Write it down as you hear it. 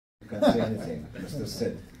can't say anything. Mr.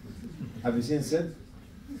 Sid. Have you seen Sid?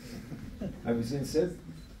 Have you seen Sid?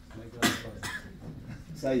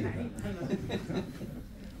 Sayyid.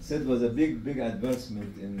 Sid was a big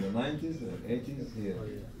advancement in the 90s or 80s here.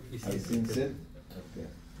 Have you seen Sid? Okay.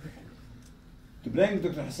 To bring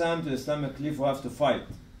Dr. Hossam to Islamic Cliff, we have to fight.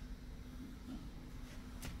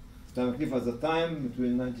 Islamic Cliff at the time,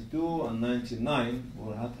 between 92 and 99,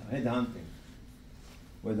 were headhunting.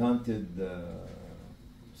 We hunted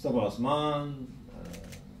Dr. Osman,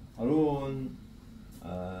 Haroon,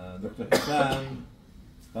 Dr. Hossam,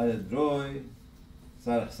 Khalid Roy,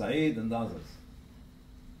 Saleh Saeed, and others.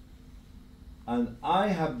 And I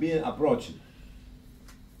have been approached.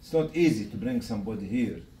 It's not easy to bring somebody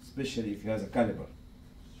here, especially if he has a caliber.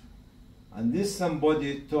 And this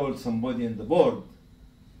somebody told somebody in the board,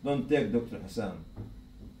 don't take Dr. Hossam.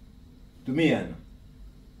 To me, I know.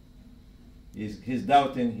 He's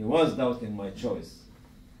doubting, he was doubting my choice,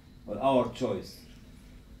 or our choice.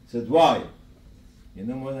 He said, why? You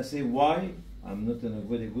know when I say why, I'm not in a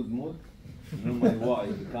very good mood. You know my why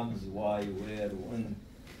becomes why, where, when.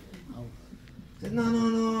 He said,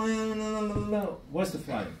 no. What's the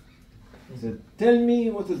flying? He said, tell me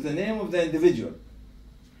what is the name of the individual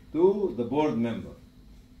to the board member.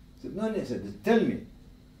 He said, no, he said, tell me.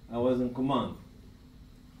 I was in command.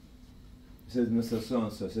 He said, Mr.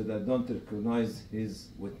 So-and-so, I said, I don't recognize his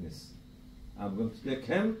witness. I'm going to take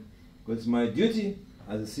him because it's my duty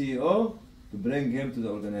as a CEO to bring him to the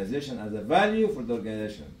organization as a value for the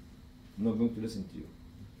organization. I'm not going to listen to you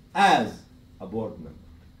as a board member.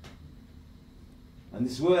 And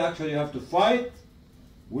this is where actually you have to fight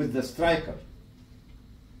with the striker,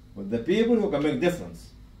 with the people who can make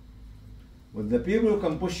difference, with the people who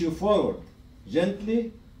can push you forward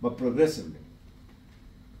gently but progressively.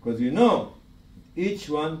 Because you know, each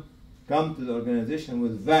one comes to the organization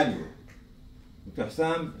with value. Dr.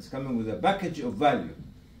 Hossam is coming with a package of value.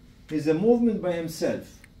 He's a movement by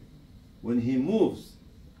himself. When he moves,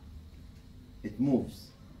 it moves.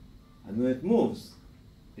 And when it moves,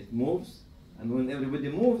 it moves. And when everybody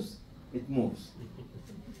moves, it moves.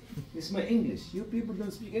 It's my English. You people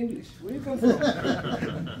don't speak English. Where you come from?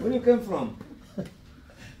 Where you come from?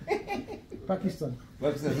 Pakistan.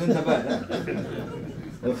 Pakistan, Zindabad,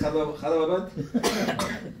 Kharababad.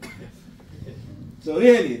 So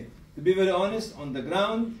really, to be very honest, on the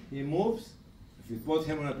ground, he moves. If you put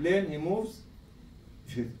him on a plane, he moves.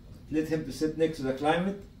 If you let him to sit next to the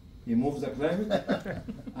climate, he moves the climate.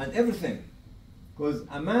 And everything. Because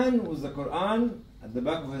a man with the Quran at the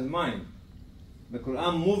back of his mind, the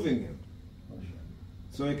Quran moving him.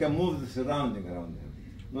 So he can move the surrounding around him,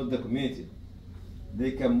 not the community.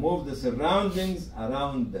 They can move the surroundings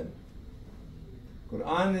around them.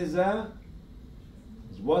 Quran is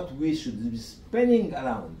what we should be spinning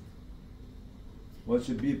around, what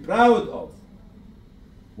should be proud of,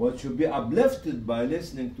 what should be uplifted by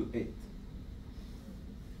listening to it.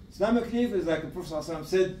 Islamic Cliff is like the Prophet ﷺ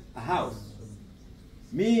said, a house.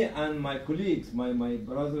 Me and my colleagues, my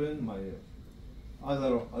brethren, my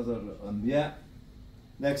other Anbiya,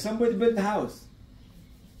 like somebody built a house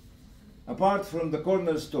apart from the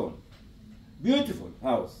cornerstone. Beautiful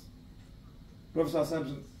house. Prophet ﷺ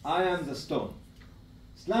said, I am the stone.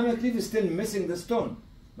 Islamic Cliff is still missing the stone,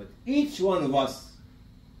 but each one of us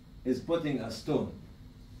is putting a stone.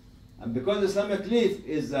 And because Islamic Cliff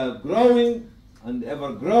is a growing and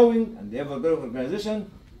ever-growing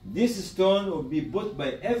organization, this stone will be put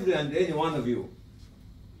by every and any one of you.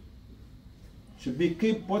 Should be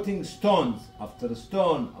keep putting stones after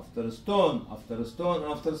stone, after stone, after stone,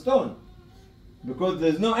 after stone. Because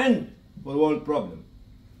there's no end for world problem.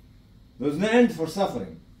 There's no end for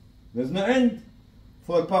suffering. There's no end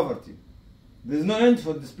for poverty. There's no end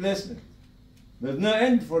for displacement. There's no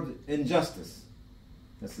end for injustice.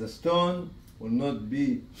 That's the stone will not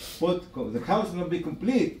be put, the house will not be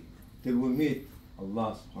complete till we meet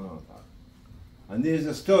Allah subhanahu wa ta'ala. And this is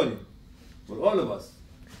a story for all of us.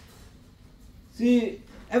 See,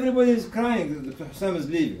 everybody is crying that Dr. Hossam is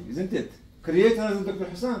leaving, isn't it? Create another Dr.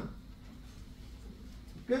 Hossam.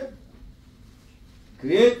 Okay?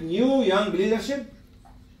 Create new young leadership.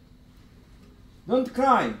 Don't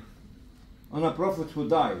cry on a prophet who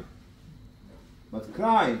died, but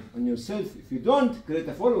cry on yourself if you don't create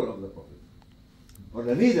a follower of the prophet, or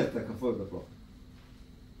a leader that can follow the prophet.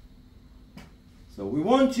 So we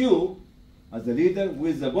want you as a leader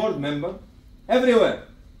with the board member everywhere.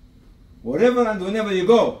 Wherever and whenever you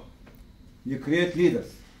go, you create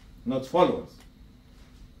leaders, not followers.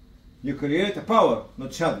 You create a power,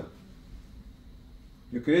 not shadow.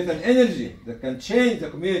 You create an energy that can change the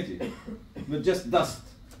community, not just dust.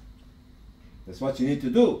 That's what you need to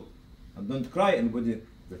do. And don't cry anybody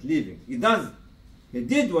but leaving. He does. He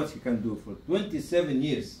did what he can do for 27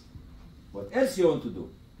 years. What else you want to do?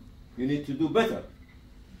 You need to do better.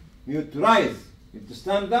 You need to rise. You need to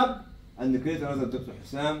stand up and create another Dr.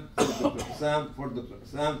 Hossam, Dr. Hossam, for Dr.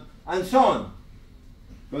 Hossam, and so on.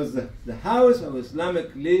 Because the house of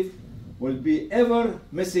Islamic life will be ever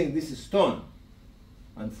missing this stone.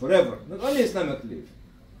 And forever. Not only Islamic life.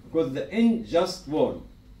 Because the unjust world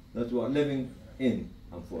that we are living in,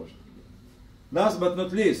 unfortunately. Last but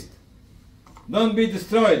not least, don't be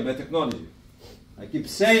destroyed by technology. I keep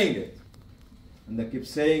saying it. And I keep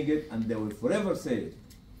saying it, and they will forever say it.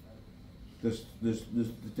 The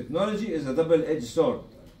technology is a double-edged sword.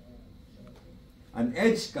 An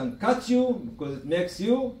edge can cut you because it makes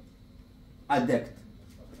you addict.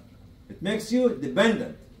 It makes you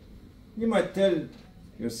dependent. You might tell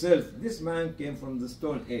yourself, this man came from the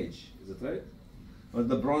Stone Age, is it right? Or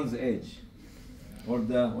the Bronze Age? Or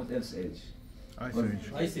the, what else age? Ice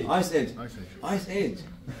Age. Ice Age. Ice Age. Ice Age.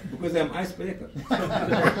 Because I'm icebreaker.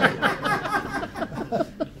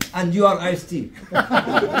 And you are iced tea.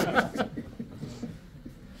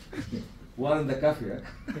 One in the coffee, huh?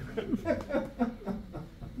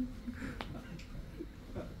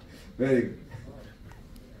 Very good.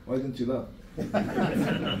 Why don't you laugh?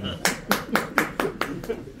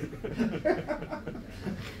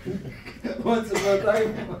 Once upon a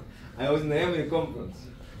time, I was in a Yemeni conference,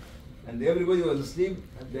 and everybody was asleep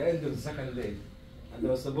at the end of the second day, and I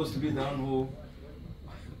was supposed to be the one who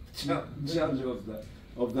charge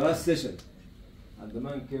of the last session. And the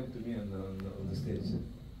man came to me on the stage.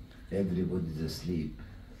 Everybody's asleep.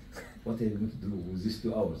 What are you going to do with these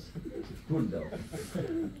 2 hours? Cool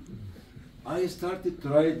down. I started to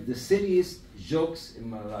write the silliest jokes in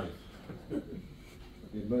my life.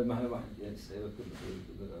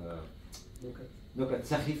 نكت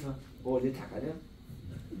سخيفة هو اللي يضحك عليها.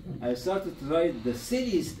 I started to write the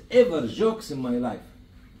silliest ever jokes in my life.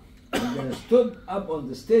 And then I stood up on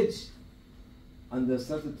the stage and I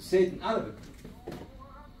started to say it in Arabic.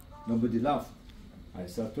 Nobody laughed. I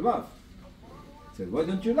started to laugh. I said, why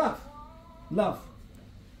don't you laugh? Laugh.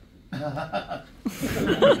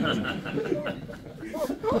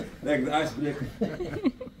 Like the icebreaker.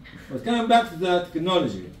 But coming back to the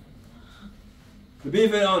technology, to be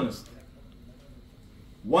very honest,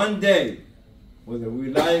 one day, whether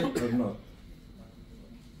we like or not,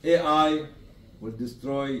 AI will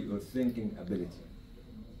destroy your thinking ability.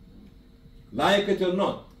 Like it or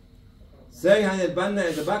not, say Hanilbanna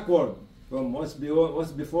is a backward from what's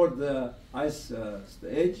before the ice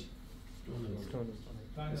age.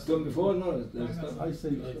 Stone before? No, Ice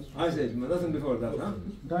Age. Ice Age, nothing before that, huh?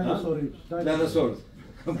 Dinosaurs. Huh? Dinosaurs.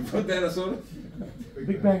 Before dinosaurs?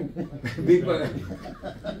 Big Bang. Big Bang.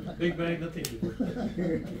 Big Bang, nothing.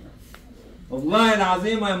 Allah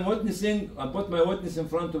al-Azim, I put my witness in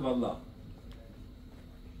front of Allah.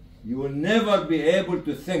 You will never be able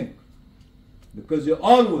to think because you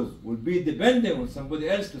always will be dependent on somebody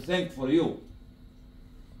else to think for you.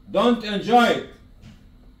 Don't enjoy it.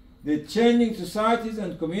 They're changing societies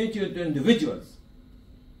and communities into individuals.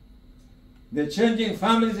 They're changing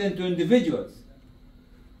families into individuals.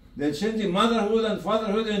 They're changing motherhood and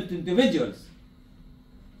fatherhood into individuals.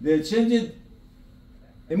 They're changing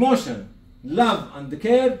emotion, love, and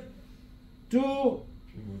care to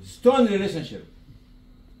stone relationship,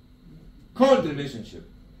 cold relationship.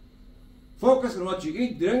 Focus on what you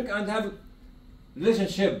eat, drink, and have a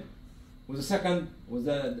relationship with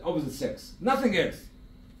the opposite sex. Nothing else.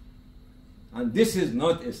 And this is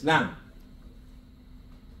not Islam.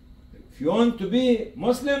 If you want to be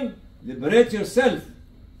Muslim, liberate yourself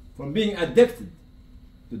from being addicted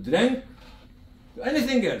to drink, to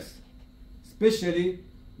anything else, especially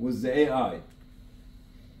with the AI.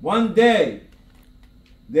 One day,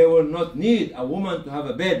 they will not need a woman to have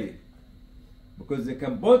a baby because they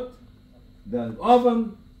can put the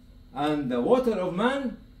ovum and the water of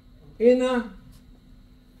man in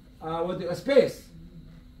a space.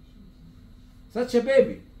 Such a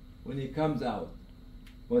baby, when he comes out,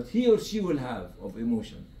 what he or she will have of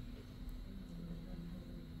emotion.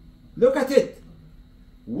 Look at it.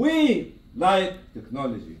 We like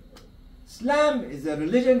technology. Islam is a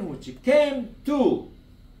religion which came to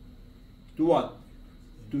what?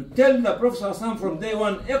 To tell the Prophet ﷺ from day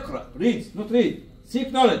one, Iqra, read, not read,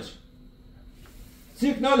 seek knowledge.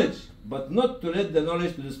 Seek knowledge, but not to let the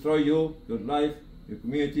knowledge to destroy you, your life, your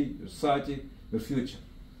community, your society, your future.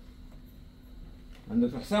 And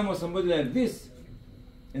Dr. Hossam was somebody like this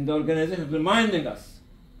in the organization, reminding us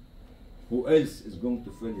who else is going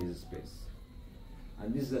to fill his space.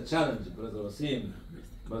 And this is a challenge, Brother Wasim,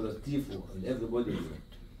 Brother Tifu, and everybody.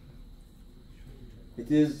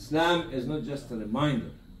 Islam is not just a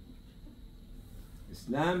reminder.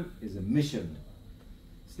 Islam is a mission.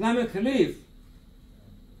 Islamic relief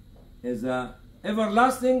is an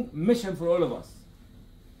everlasting mission for all of us.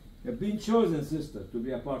 You've been chosen, sister, to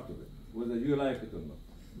be a part of it, whether you like it or not.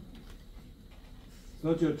 It's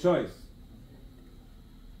not your choice.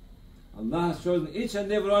 Allah has chosen each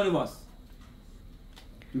and every one of us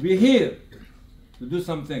to be here to do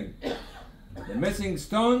something. The missing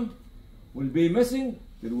stone will be missing,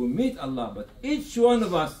 it will meet Allah, but each one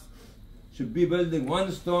of us should be building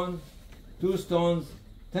 1 stone, 2 stones,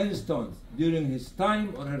 10 stones during his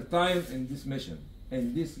time or her time in this mission.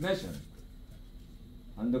 And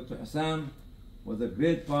Dr. Hossam was a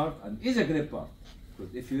great part and is a great part.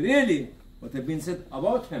 Because if you really, what has been said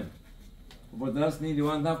about him over the last nearly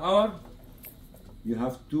 1.5 hours, you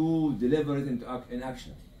have to deliver it in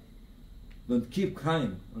action. Don't keep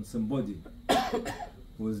crying on somebody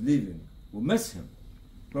who is leaving. We miss him.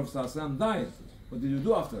 Prophet ﷺ died. What did you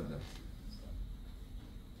do after that?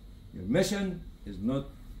 Your mission is not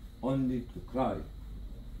only to cry,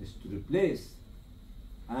 it's to replace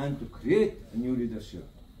and to create a new leadership.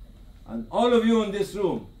 And all of you in this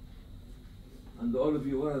room, and all of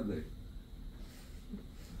you, where are they?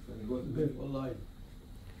 Can you go to bed? Wallahi.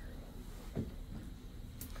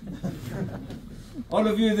 All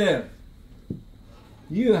of you there,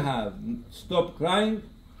 you have stopped crying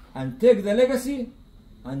and take the legacy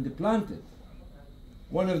and plant it.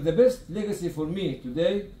 One of the best legacy for me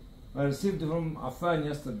today, I received from Affan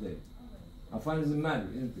yesterday. Affan is in Mali,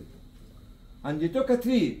 isn't it? And they took a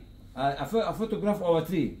tree, a photograph of a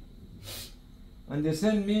tree, and they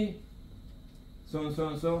sent me so and so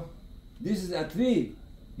and so. This is a tree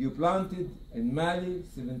you planted in Mali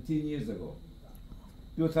 17 years ago,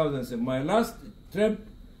 2007. My last trip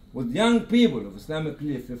with young people of Islamic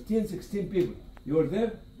Relief, 15, 16 people. You were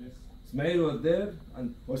there? Yes. Ismail was there,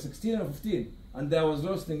 and or 16 or 15, and I was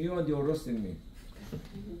roasting you and you were roasting me.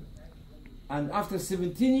 And after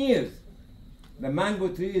 17 years, the mango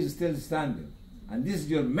tree is still standing. And this is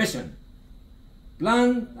your mission.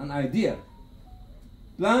 Plant an idea.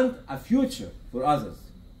 Plant a future for others.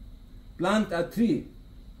 Plant a tree.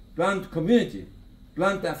 Plant community.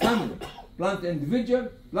 Plant a family. Plant individual.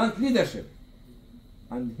 Plant leadership.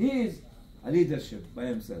 And he is a leadership by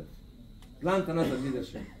himself. Plant another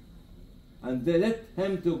leadership. And they let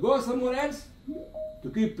him to go somewhere else to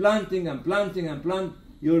keep planting and planting and plant.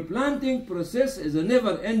 Your planting process is a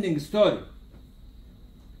never-ending story.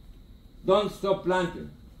 Don't stop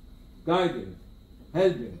planting, guiding,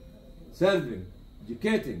 helping, serving,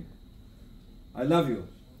 educating. I love you.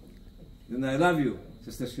 And I love you,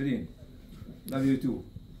 Sister Shireen. Love you too.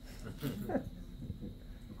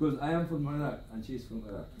 Because I am from Iraq and she's from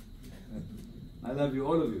Iraq. I love you,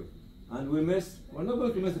 all of you. And we're not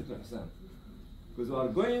going to miss Dr. Hossam. Because we are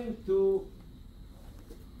going to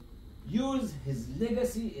use his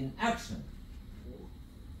legacy in action,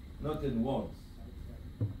 not in words.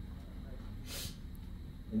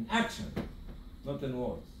 In action, not in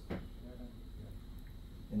words.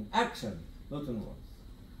 In action, not in words.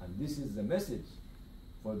 And this is the message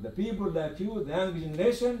for the people like you, the young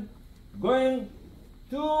generation, going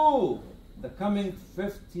to the coming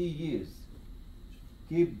 50 years.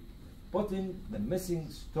 Keep putting the missing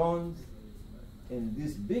stones in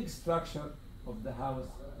this big structure of the house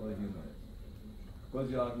of humanity. Because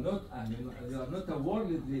you are not a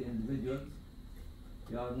worldly individual.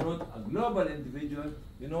 You are not a global individual.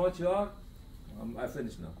 You know what you are? I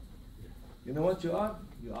finish now. You know what you are?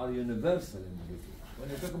 You are a universal individual. When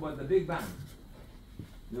you talk about the Big Bang,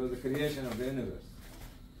 you are the creation of the universe.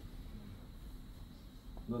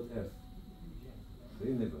 Not Earth. The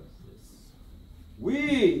universe.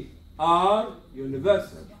 We are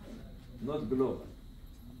universal, not global.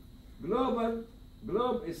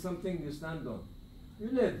 Globe is something you stand on. You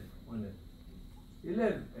live on it. You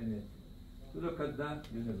live in it. To look at that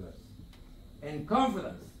universe. In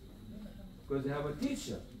confidence. Because you have a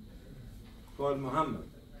teacher called Muhammad.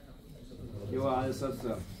 He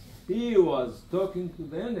was talking to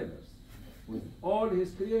the universe with all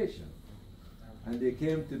his creation. And he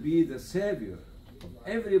came to be the savior of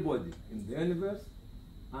everybody in the universe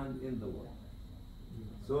and in the world.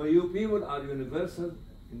 So you people are universal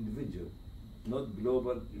individual, not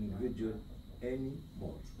global individual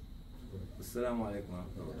anymore. Assalamu alaikum wa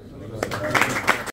rahmatullahi wa barakatuh.